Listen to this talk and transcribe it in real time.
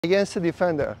Against the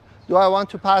defender, do I want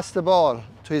to pass the ball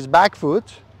to his back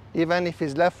foot, even if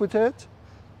he's left-footed,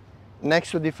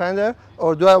 next to the defender,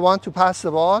 or do I want to pass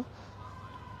the ball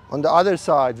on the other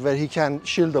side where he can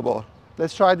shield the ball?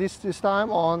 Let's try this time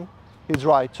on his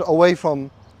right, so away from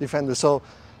defender. So,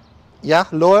 yeah,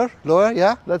 lower,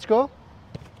 yeah, let's go.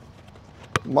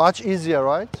 Much easier,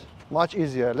 right? Much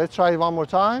easier. Let's try it one more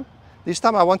time. This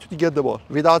time I want you to get the ball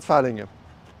without fouling him.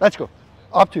 Let's go.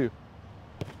 Up to you.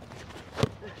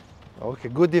 Okay,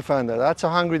 good defender. That's a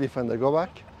hungry defender. Go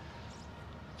back.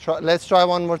 Let's try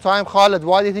one more time. Khaled,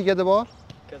 why did he get the ball?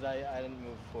 Because I didn't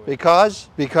move forward.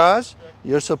 Because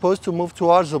you're supposed to move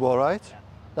towards the ball, right? Yeah.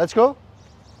 Let's go.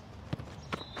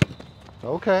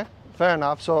 Okay, fair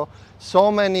enough.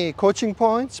 So many coaching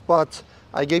points, but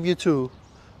I gave you 2.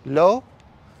 Low,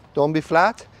 don't be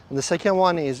flat. And the second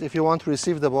one is if you want to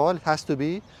receive the ball, it has to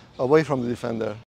be away from the defender.